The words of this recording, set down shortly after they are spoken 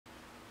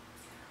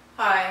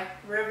Hi,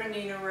 Reverend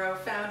Nina Rowe,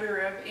 founder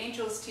of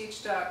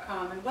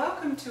AngelsTeach.com, and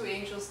welcome to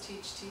Angels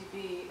Teach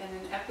TV and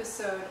an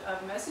episode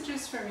of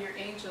Messages from Your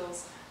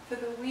Angels for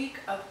the week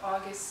of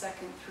August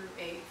 2nd through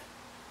 8th.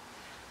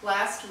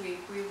 Last week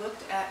we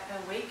looked at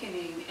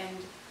awakening and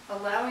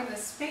allowing the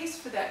space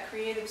for that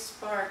creative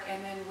spark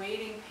and then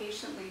waiting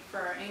patiently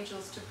for our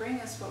angels to bring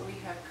us what we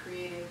have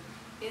created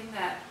in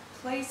that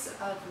place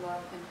of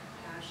love and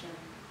compassion.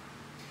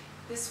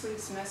 This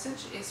week's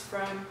message is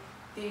from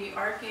the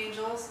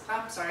Angels,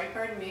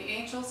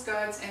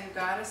 Gods, and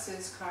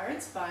Goddesses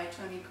cards by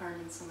Tony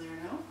Carmen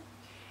Salerno.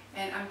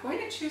 And I'm going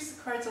to choose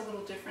the cards a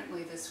little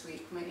differently this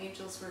week. My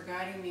angels were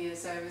guiding me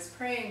as I was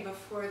praying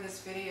before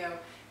this video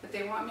that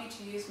they want me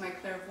to use my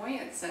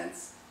clairvoyant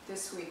sense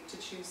this week to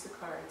choose the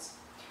cards.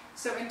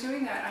 So in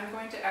doing that, I'm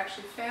going to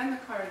actually fan the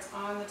cards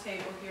on the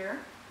table here.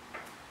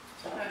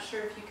 I'm not sure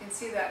if you can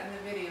see that in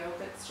the video,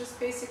 but it's just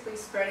basically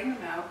spreading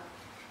them out.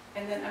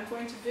 And then I'm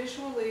going to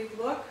visually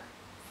look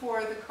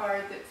for the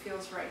card that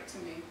feels right to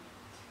me.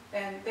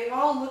 And they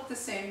all look the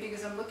same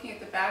because I'm looking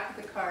at the back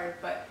of the card,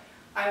 but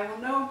I will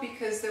know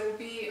because there will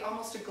be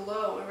almost a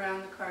glow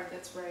around the card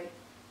that's right.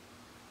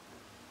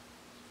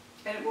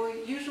 And it will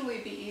usually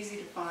be easy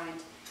to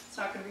find. It's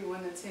not going to be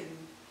one that's hidden.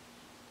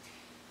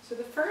 So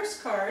the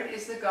first card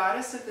is the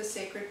Goddess of the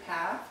Sacred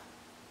Path.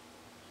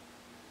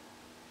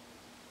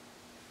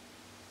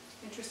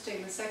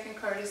 Interesting, the second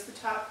card is the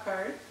top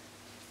card,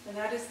 and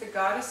that is the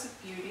Goddess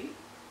of Beauty.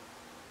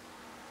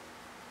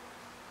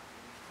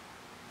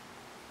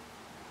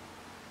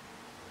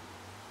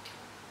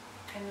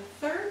 And the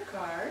third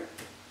card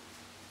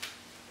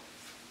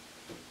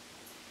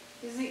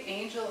is the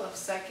Angel of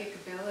Psychic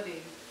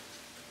Ability.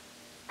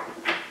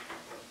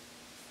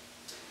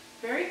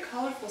 Very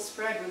colorful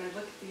spread when I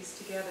look at these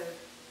together.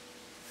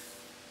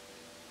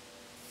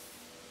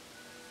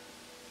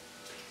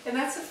 And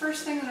that's the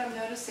first thing that I'm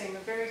noticing, a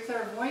very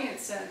clairvoyant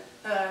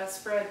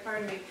spread,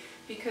 pardon me,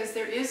 because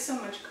there is so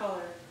much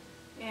color.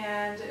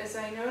 And as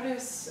I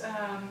notice,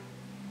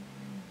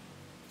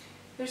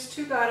 there's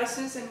two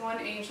goddesses and one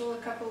angel. A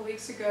couple of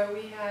weeks ago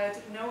we had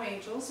no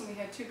angels and we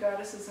had two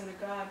goddesses and a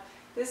god.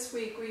 This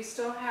week we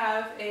still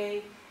have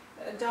a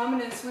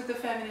dominance with the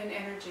feminine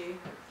energy,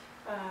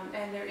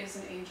 and there is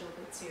an angel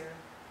that's here.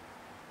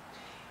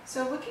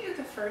 So looking at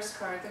the first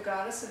card, the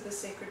Goddess of the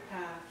Sacred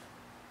Path.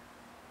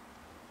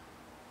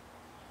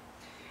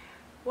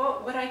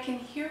 Well, what I can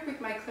hear with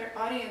my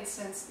clairaudience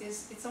sense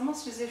is it's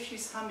almost as if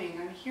she's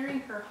humming. I'm hearing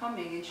her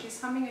humming, and she's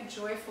humming a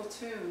joyful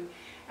tune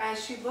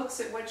as she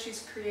looks at what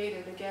she's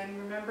created. Again,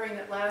 remembering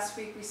that last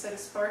week we set a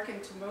spark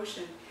into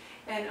motion,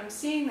 and I'm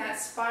seeing that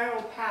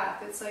spiral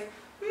path. It's like,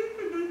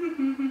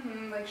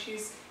 like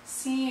she's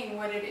seeing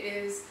what it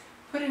is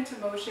put into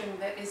motion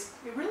that is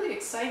really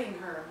exciting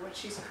her, what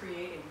she's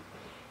creating.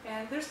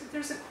 And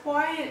there's a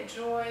quiet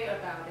joy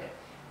about it.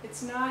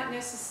 It's not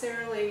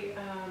necessarily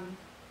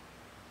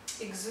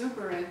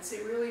exuberance.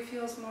 It really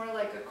feels more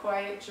like a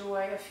quiet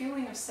joy, a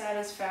feeling of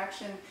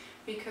satisfaction,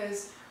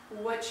 because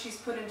what she's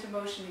put into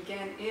motion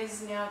again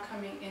is now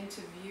coming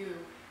into view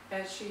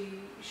as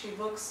she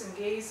looks and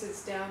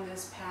gazes down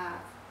this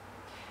path.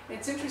 And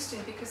it's interesting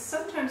because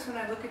sometimes when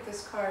I look at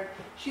this card,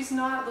 she's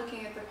not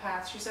looking at the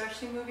path, she's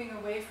actually moving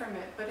away from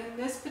it. But in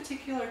this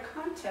particular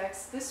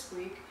context this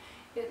week,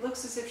 it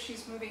looks as if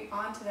she's moving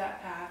onto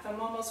that path. I'm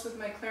almost, with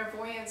my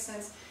clairvoyant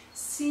sense,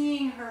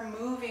 seeing her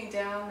moving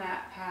down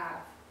that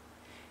path.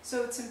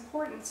 So it's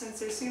important, since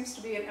there seems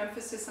to be an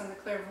emphasis on the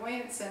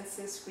clairvoyant sense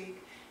this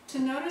week, to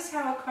notice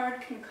how a card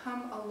can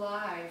come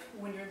alive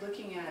when you're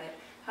looking at it,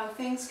 how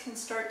things can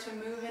start to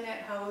move in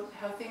it, how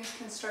things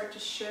can start to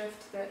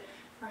shift, that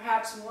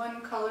perhaps one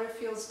color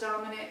feels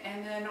dominant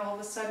and then all of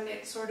a sudden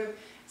it sort of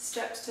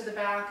steps to the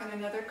back and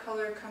another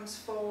color comes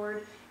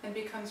forward and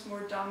becomes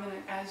more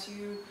dominant as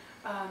you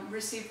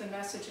receive the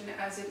message and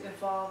as it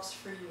evolves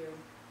for you.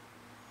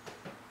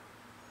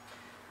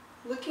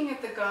 Looking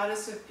at the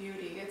Goddess of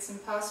Beauty, it's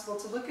impossible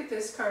to look at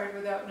this card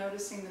without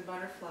noticing the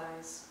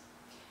butterflies.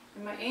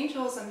 And my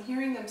angels, I'm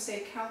hearing them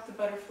say, count the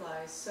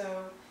butterflies.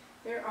 So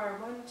there are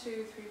 1,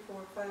 2, 3,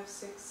 4, 5,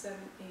 6, 7,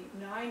 8,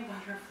 9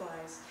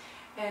 butterflies.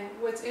 And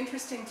what's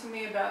interesting to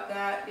me about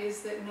that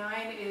is that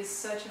 9 is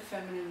such a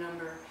feminine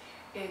number.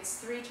 It's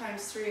 3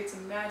 times 3, it's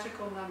a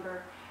magical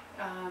number.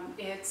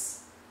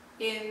 It's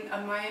in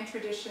a Mayan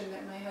tradition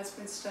that my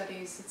husband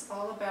studies. It's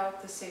all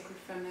about the sacred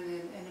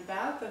feminine and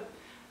about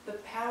the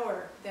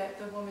power that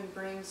the woman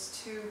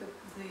brings to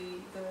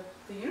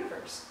the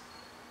universe.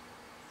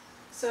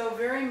 So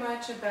very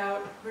much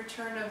about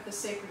return of the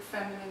sacred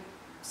feminine,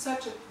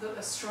 such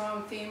a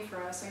strong theme for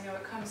us. I know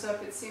it comes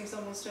up, it seems,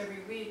 almost every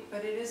week,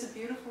 but it is a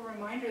beautiful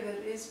reminder that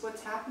it is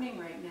what's happening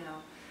right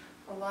now.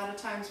 A lot of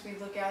times we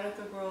look out at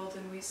the world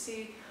and we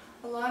see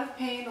a lot of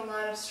pain, a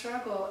lot of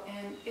struggle,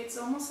 and it's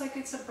almost like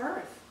it's a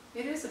birth.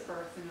 It is a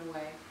birth in a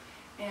way.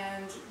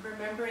 And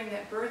remembering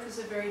that birth is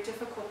a very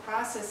difficult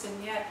process,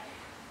 and yet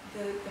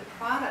the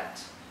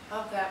product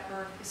of that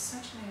birth is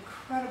such an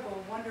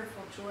incredible,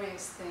 wonderful,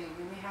 joyous thing.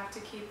 And we have to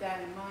keep that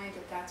in mind,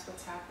 that that's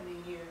what's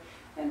happening here.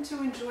 and to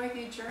enjoy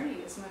the journey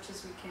as much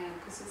as we can,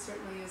 because it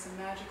certainly is a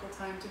magical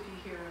time to be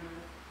here on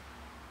Earth.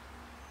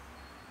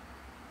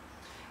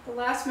 The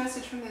last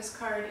message from this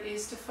card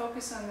is to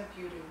focus on the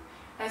beauty.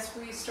 As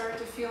we start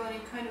to feel any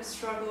kind of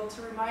struggle,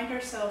 to remind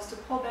ourselves to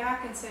pull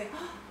back and say,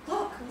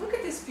 oh, look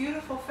at this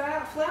beautiful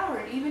flower.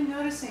 And even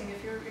noticing,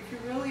 if you're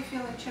really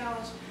feeling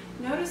challenged,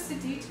 notice the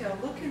detail.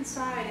 Look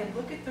inside and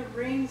look at the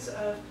rings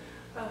of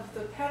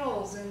the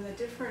petals and the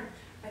different,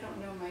 I don't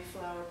know my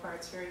flower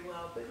parts very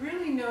well, but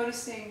really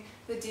noticing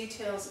the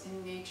details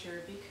in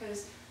nature,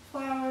 because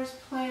flowers,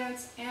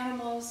 plants,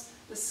 animals,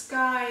 the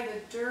sky,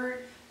 the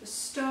dirt, the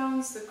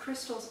stones, the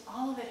crystals,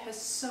 all of it has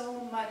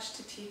so much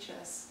to teach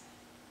us.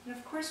 And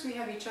of course we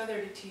have each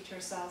other to teach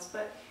ourselves,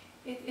 but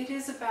it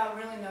is about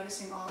really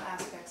noticing all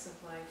aspects of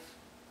life.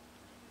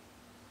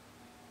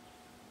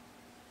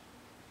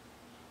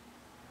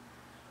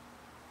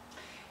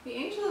 The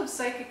angel of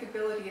psychic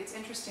ability, it's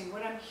interesting.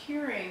 What I'm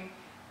hearing,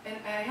 and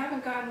I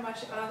haven't gotten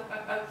much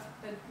of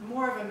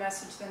more of a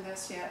message than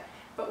this yet,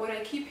 but what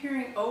I keep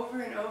hearing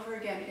over and over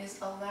again is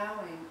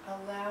allowing,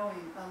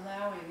 allowing,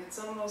 allowing. It's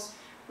almost,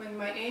 when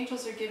my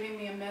angels are giving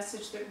me a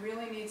message that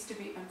really needs to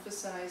be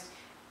emphasized,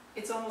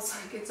 it's almost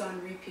like it's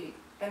on repeat.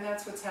 And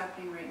that's what's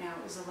happening right now,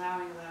 is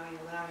allowing, allowing,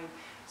 allowing.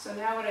 So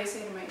now what I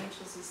say to my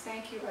angels is,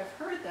 thank you, I've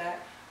heard that.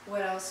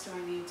 What else do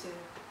I need to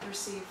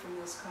receive from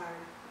this card?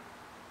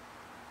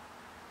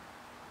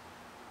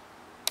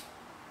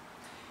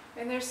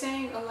 And they're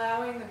saying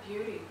allowing the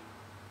beauty.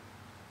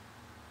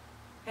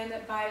 And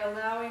that by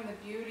allowing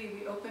the beauty,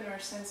 we open our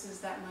senses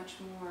that much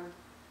more.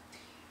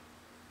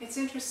 It's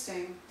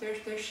interesting.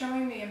 They're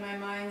showing me in my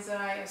mind's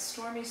eye a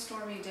stormy,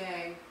 stormy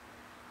day.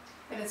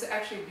 And it's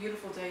actually a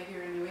beautiful day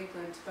here in New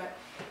England. But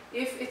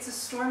if it's a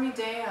stormy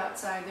day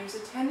outside, there's a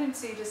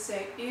tendency to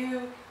say,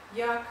 ew,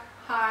 yuck,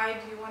 hide.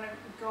 You want to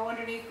go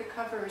underneath the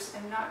covers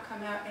and not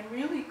come out and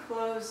really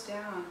close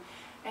down.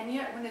 And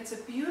yet when it's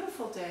a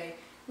beautiful day,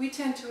 we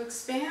tend to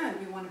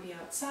expand. We want to be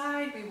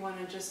outside. We want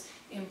to just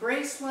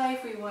embrace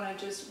life. We want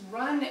to just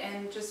run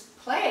and just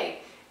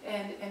play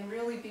and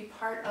really be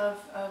part of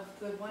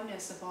the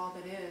oneness of all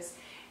that is.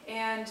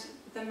 And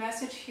the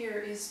message here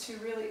is to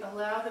really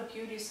allow the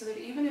beauty, so that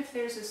even if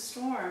there's a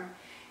storm,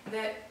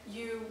 that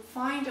you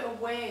find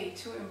a way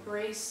to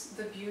embrace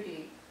the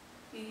beauty.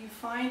 You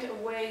find a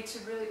way to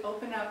really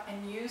open up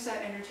and use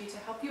that energy to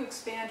help you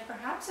expand,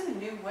 perhaps in a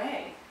new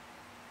way.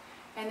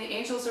 And the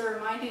angels are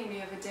reminding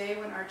me of a day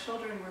when our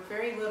children were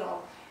very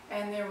little,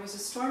 and there was a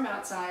storm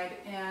outside,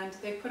 and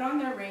they put on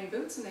their rain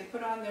boots and they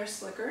put on their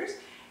slickers,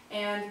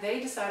 and they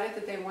decided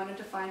that they wanted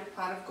to find a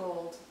pot of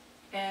gold.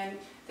 And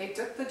they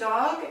took the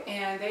dog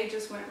and they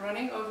just went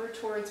running over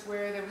towards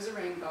where there was a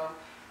rainbow.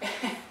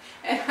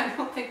 And I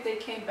don't think they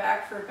came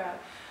back for about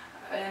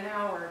an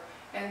hour.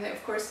 And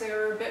of course they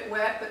were a bit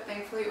wet, but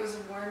thankfully it was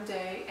a warm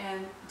day,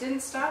 and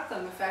didn't stop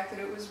them, the fact that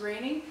it was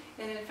raining,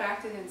 and in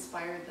fact it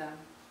inspired them.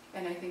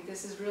 And I think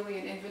this is really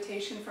an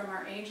invitation from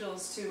our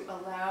angels to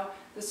allow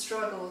the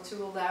struggle,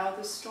 to allow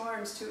the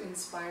storms to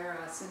inspire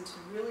us and to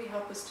really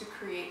help us to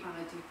create on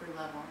a deeper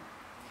level.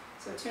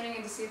 So tuning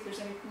in to see if there's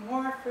any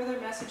more further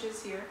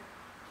messages here.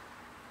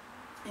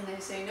 And they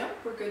say, nope,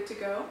 we're good to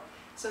go.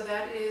 So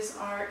that is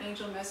our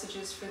angel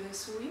messages for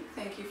this week.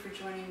 Thank you for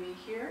joining me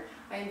here.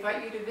 I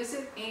invite you to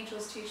visit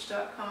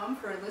angelsteach.com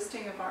for a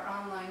listing of our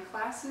online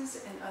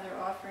classes and other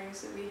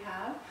offerings that we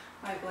have.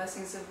 My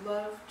blessings of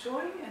love,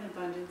 joy, and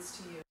abundance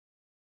to you.